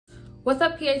What's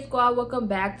up, PA Squad? Welcome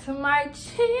back to my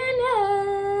channel.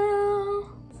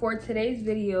 For today's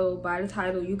video, by the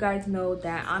title, you guys know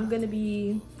that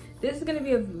this is gonna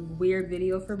be a weird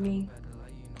video for me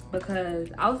because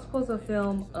I was supposed to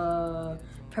film a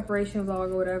preparation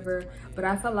vlog or whatever, but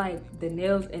I felt like the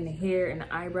nails and the hair and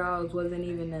the eyebrows wasn't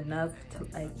even enough to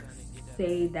like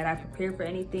say that I prepared for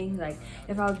anything. Like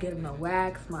if I was getting a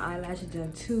wax, my eyelashes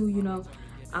done too, you know,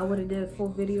 I would have did a full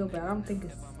video, but I don't think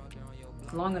it's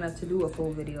long enough to do a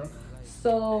full video.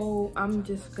 So I'm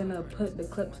just gonna put the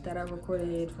clips that I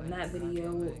recorded from that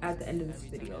video at the end of this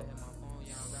video.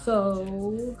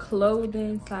 So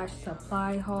clothing slash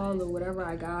supply haul or whatever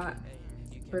I got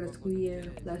for the school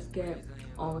year, let's get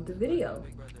on with the video.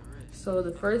 So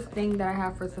the first thing that I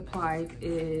have for supplies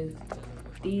is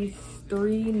these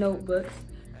 3 notebooks.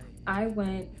 I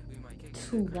went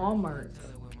to Walmart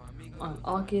on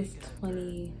August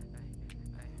 27th,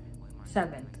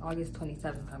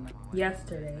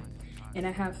 yesterday, and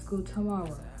I have school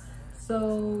tomorrow.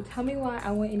 So tell me why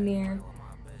I went in there.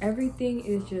 Everything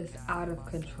is just out of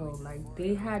control. Like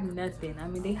they had nothing. I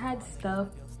mean, they had stuff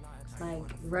like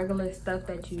regular stuff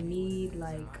that you need,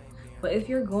 like, but if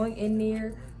you're going in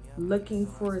there looking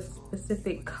for a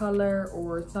specific color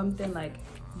or something, like,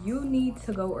 you need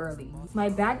to go early. My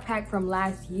backpack from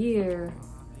last year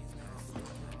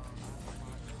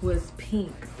was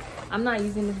pink. I'm not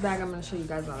using this bag. I'm gonna show you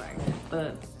guys all right here,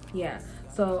 but yeah.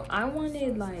 So I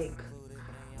wanted like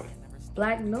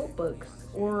black notebooks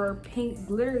or pink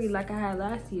glittery like I had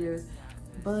last year,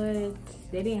 but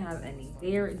they didn't have any.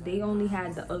 They only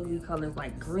had the ugly colors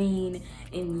like green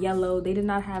and yellow. They did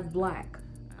not have black.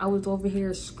 I was over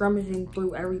here scrummaging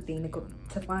through everything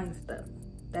to find stuff.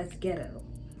 That's ghetto.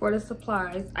 For the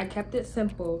supplies, I kept it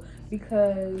simple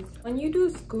because when you do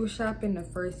school shopping the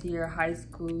first year of high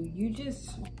school, you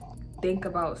just think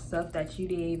about stuff that you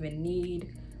didn't even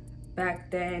need back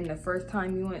then, the first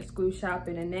time you went school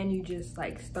shopping, and then you just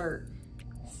like start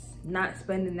not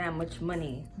spending that much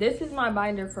money. This is my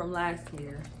binder from last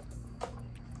year.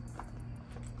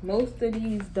 Most of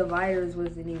these dividers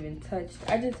wasn't even touched.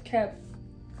 I just kept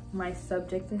my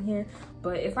subjects in here,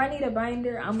 but if I need a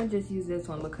binder, I'm gonna just use this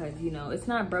one because, you know, it's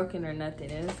not broken or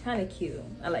nothing, and it's kind of cute.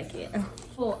 I like it.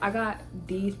 So I got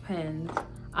these pens.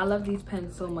 I love these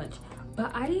pens so much,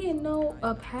 but I didn't know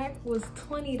a pack was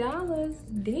 $20.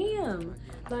 Damn.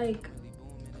 Like,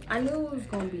 I knew it was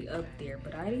gonna be up there,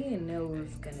 but I didn't know it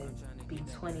was gonna be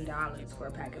 $20 for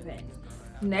a pack of pens.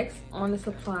 Next on the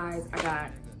supplies, I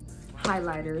got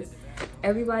highlighters.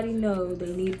 Everybody knows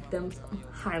they need them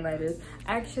highlighters.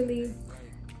 Actually,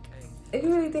 if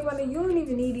you really think about it, you don't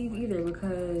even need these either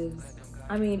because,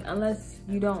 I mean, unless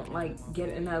you don't like get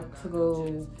enough to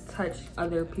go touch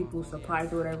other people's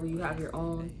supplies or whatever, you have your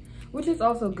own, which is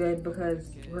also good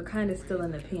because we're kind of still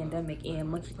in the pandemic and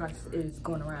monkeypox is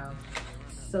going around.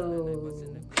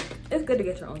 So it's good to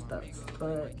get your own stuff.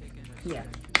 But yeah,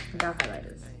 I got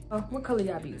highlighters. Oh, what color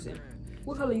y'all be using?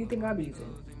 What color you think I'll be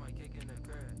using?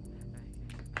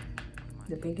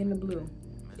 The pink and the blue.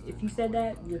 If you said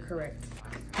that, you're correct.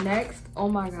 Next, oh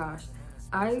my gosh,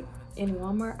 in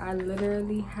Walmart, I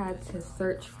literally had to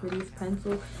search for these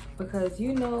pencils because,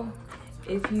 you know,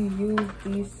 if you use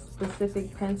these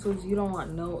specific pencils, you don't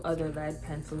want no other lead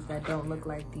pencils that don't look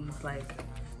like these. Like,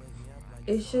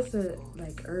 it's just a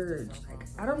like urge. Like,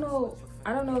 I don't know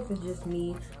if it's just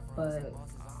me, but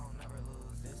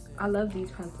I love these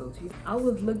pencils. I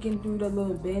was looking through the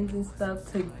little bins and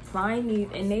stuff to find these,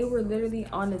 and they were literally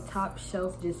on the top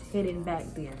shelf, just hidden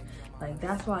back there. Like,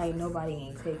 that's why nobody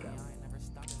ain't take them.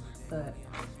 But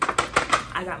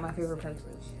I got my favorite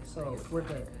pencils, so we're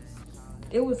good.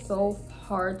 It was so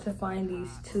hard to find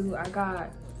these two. I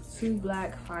got 2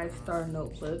 black 5-star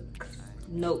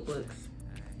notebooks,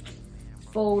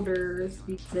 folders.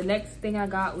 The next thing I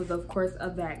got was, of course, a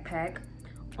backpack.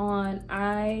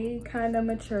 I kind of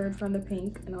matured from the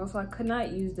pink, and also I could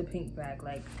not use the pink bag.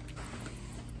 Like,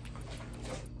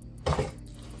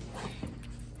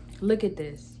 look at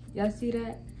this. Y'all see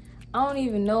that? I don't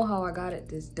even know how I got it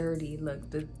this dirty. Look,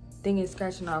 the thing is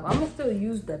scratching off. I'm gonna still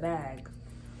use the bag,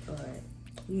 but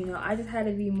you know, I just had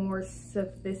to be more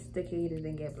sophisticated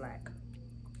and get black.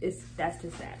 That's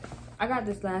just that. I got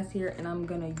this last year and I'm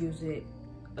gonna use it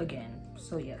again,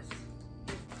 so yes.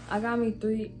 I got me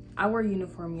 3. I wear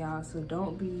uniform, y'all, so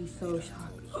don't be so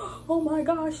shocked. Oh my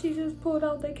gosh, she just pulled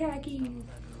out the khakis.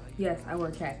 Yes, I wear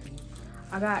khakis.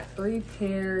 I got 3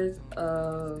 pairs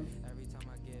of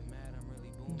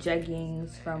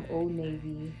jeggings from Old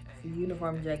Navy,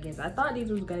 uniform jeggings. I thought these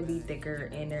was gonna be thicker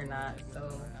and they're not,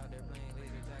 so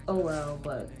oh well.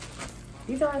 But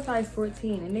These are a size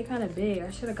 14 and they kind of big.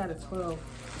 I should have got a 12.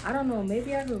 I don't know,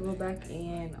 maybe I could go back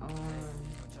and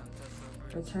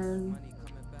return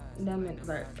them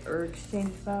or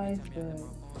exchange size, but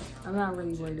I'm not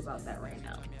really worried about that right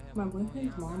now. My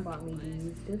boyfriend's mom bought me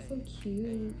these. They're so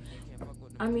cute.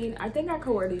 I mean, I think I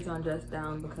could wear these on dress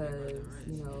down because,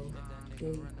 you know,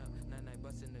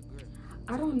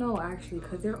 I don't know actually,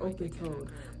 because they're open-toed.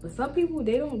 But some people,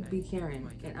 they don't be caring.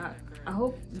 And I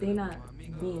hope they not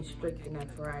being strict enough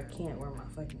where I can't wear my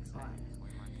fucking slides.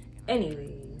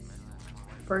 Anyways,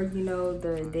 for, you know,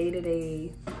 the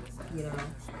day-to-day, you know,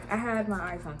 I had my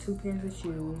eyes on 2 pairs of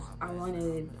shoes. I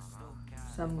wanted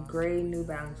some gray New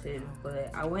Balances,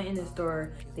 but I went in the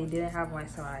store, they didn't have my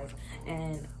size,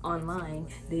 and online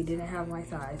they didn't have my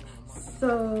size.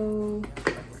 So,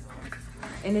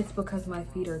 and it's because my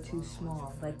feet are too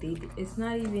small. Like it's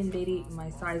not even my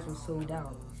size was sold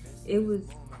out. It was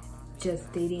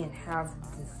just they didn't have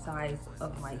the size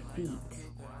of my feet.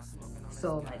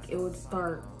 So like it would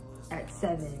start at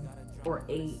 7 or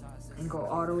 8 and go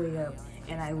all the way up,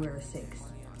 and I wear a 6.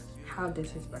 How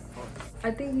disrespectful.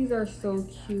 I think these are so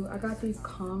cute. I got these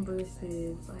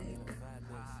Converses, like,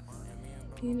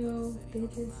 you know, they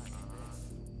just,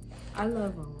 I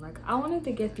love them. Like, I wanted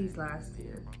to get these last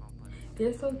year.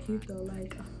 They're so cute though,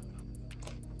 like,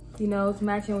 you know, it's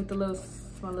matching with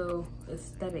my little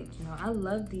aesthetic, you know. I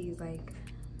love these. Like,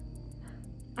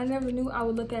 I never knew I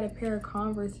would look at a pair of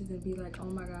Converses and be like, oh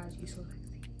my gosh, you're so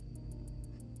sexy.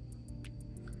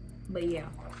 But yeah,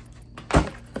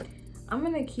 I'm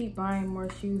gonna keep buying more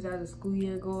shoes as the school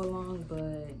year go along,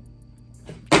 but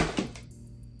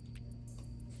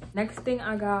next thing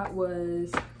I got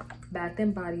was Bath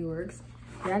and Body Works.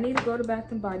 Y'all need to go to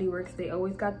Bath and Body Works. They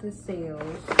always got the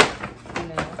sales, you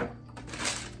know.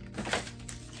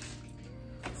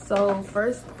 So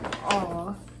first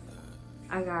off,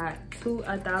 I got 2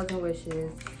 1,000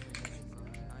 Wishes.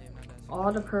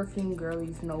 All the perfume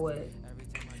girlies know it.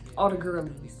 All the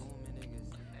girlies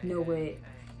know what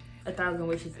 1,000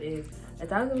 Wishes is.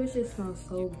 1,000 Wishes smells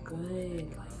so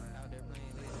good, like,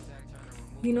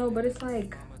 you know, but it's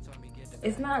like,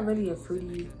 it's not really a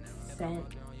fruity scent.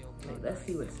 Like, let's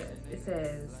see what it says. It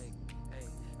says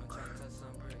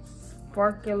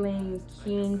sparkling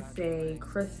king say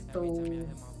crystal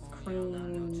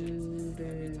cream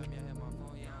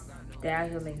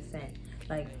dazzling scent.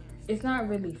 Like, it's not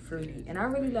really fruity, and I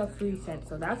really love fruity scents,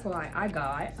 so that's why I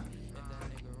got.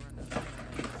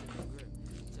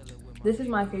 This is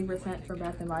my favorite scent for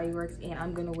Bath and Body Works, and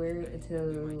I'm gonna wear it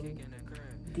until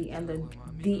the end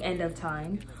of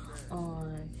time.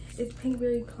 It's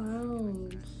Pinkberry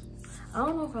Clouds. I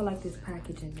don't know if I like this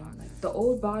packaging. Like, the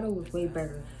old bottle was way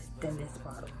better than this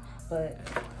bottle, but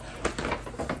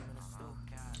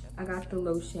I got the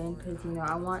lotion because, you know,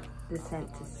 I want the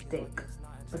scent to stick.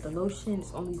 But the lotion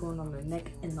is only going on the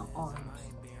neck and the arms.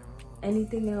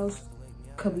 Anything else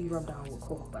could be rubbed on with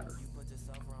cocoa butter.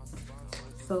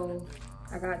 So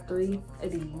I got 3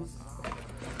 of these.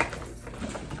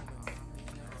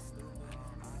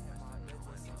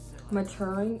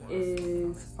 Maturing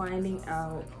is finding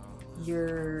out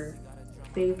your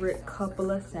favorite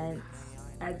couple of scents.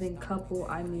 As in couple,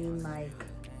 I mean like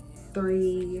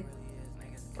 3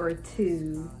 or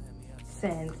 2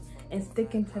 scents, and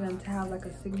sticking to them to have like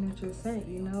a signature scent,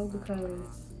 you know, because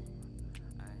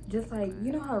just like,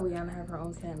 you know how Rihanna have her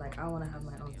own scent, like I want to have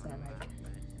my own scent. Like,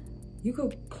 you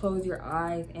could close your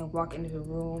eyes and walk into the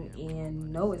room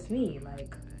and know it's me.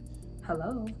 Like,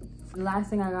 hello. The last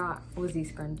thing I got was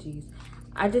these scrunchies.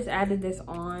 I just added this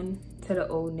on to the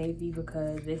Old Navy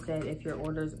because they said if your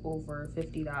order's over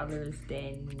 $50,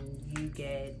 then you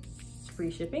get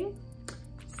free shipping.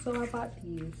 So I bought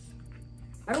these.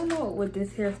 I don't know with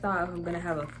this hairstyle if I'm gonna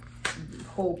have a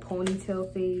whole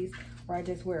ponytail phase or I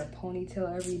just wear a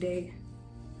ponytail every day,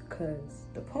 because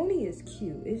the pony is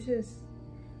cute. It's just,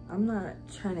 I'm not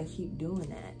trying to keep doing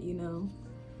that, you know.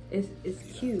 It's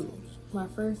cute. My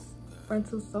first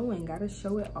frontal sewing, gotta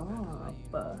show it off.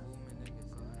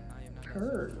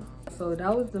 So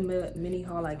that was the mini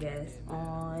haul, I guess.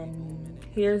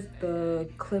 Here's the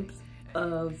clips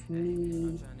of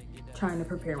me trying to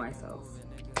prepare myself.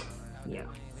 Yeah.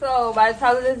 So by the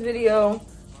time of this video,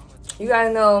 you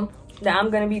guys know that I'm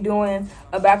gonna be doing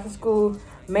a back to school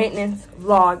maintenance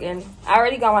vlog, and I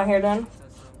already got my hair done,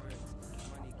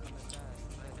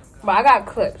 but I got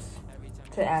clips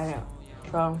to add in.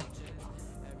 So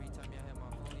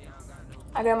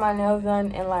I got my nails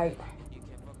done in like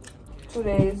 2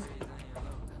 days.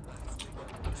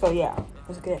 So yeah,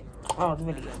 let's get on the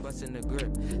video.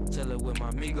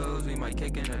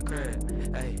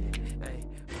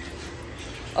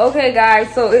 Okay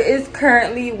guys, so it is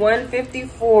currently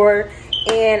 1:54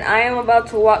 And I am about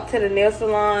to walk to the nail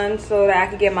salon so that I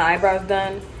can get my eyebrows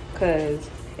done. Because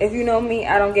if you know me,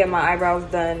 I don't get my eyebrows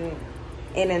done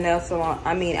in a nail salon.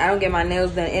 I mean, I don't get my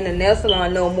nails done in a nail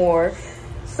salon no more.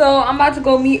 So I'm about to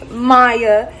go meet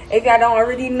Maya. If y'all don't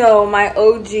already know, my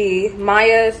OG.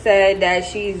 Maya said that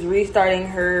she's restarting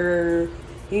her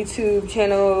YouTube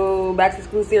channel, back to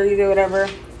school series or whatever.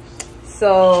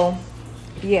 So,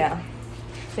 yeah.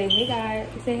 Say hey, guys.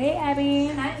 Say hey, Abby.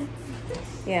 Hi.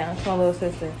 Yeah, it's my little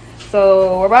sister.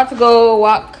 So, we're about to go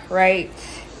walk right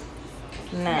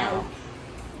now.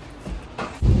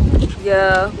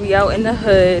 Yeah, we out in the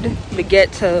hood, the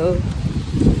ghetto.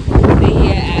 Say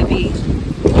yeah, Abby.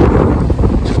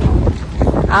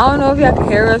 I don't know if y'all can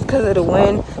hear us because of the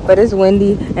wind, but it's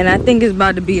windy, and I think it's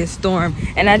about to be a storm.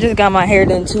 And I just got my hair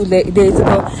done 2 days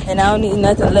ago, and I don't need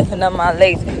nothing lifting up my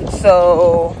lace.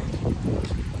 So,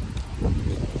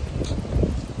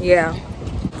 yeah.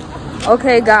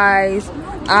 Okay, guys,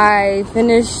 I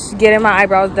finished getting my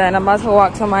eyebrows done. I'm about to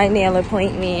walk to my nail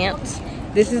appointment.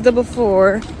 This is the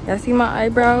before. Y'all see my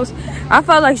eyebrows? I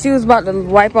felt like she was about to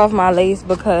wipe off my lace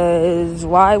because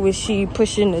why was she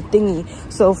pushing the thingy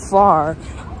so far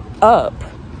up?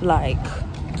 Like,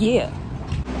 yeah.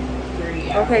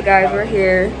 Okay, guys, we're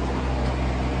here.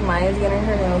 Maya's getting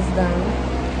her nails done.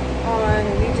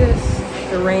 And we just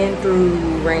ran through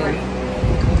rain.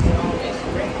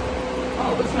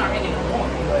 Oh, it's not raining no more,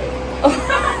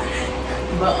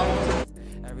 but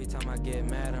every time I get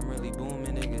mad, I'm really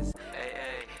booming niggas.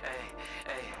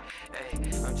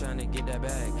 I'm trying to get that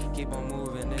bag, keep on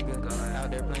moving, nigga. Out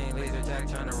there playing laser tag,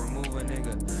 trying to remove a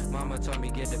nigga. Mama told me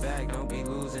get the bag, don't be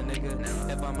losing, nigga.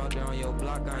 If I'm out there on your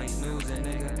block, I ain't snoozing,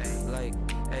 nigga. Like,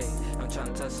 hey, I'm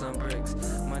trying to touch some bricks.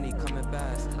 Money coming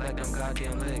fast, like them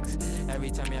goddamn licks. Every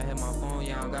time y'all hit my phone,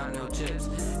 y'all don't got no chips.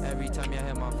 Every time y'all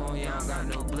hit my phone, y'all don't got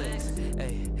no blicks.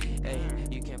 Hey,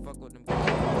 you can't fuck with them.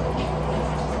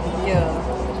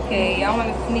 Yeah. Okay, y'all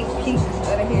want to sneak peeks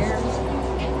out of here?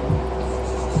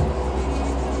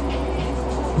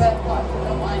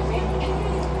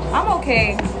 I'm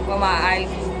okay with my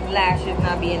eyelashes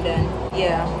not being done.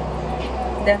 Yeah,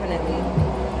 definitely.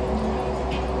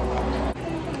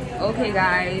 Okay,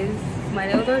 guys, my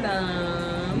nails are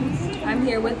done. I'm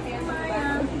here with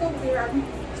Maya.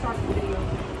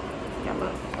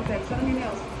 Okay, show me your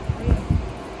nails.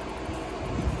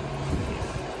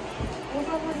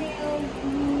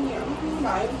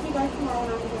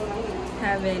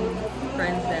 Having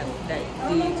friends that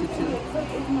do YouTube too.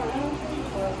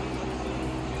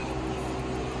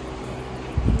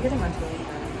 Get in my toes.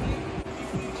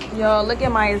 Yo, look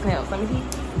at Maya's nails. Let me see.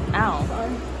 Ow.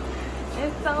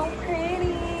 It's so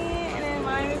pretty. And then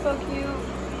mine is so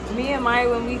cute. Me and Maya,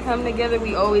 when we come together,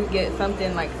 we always get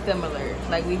something like similar.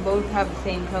 Like we both have the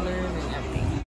same colors and everything.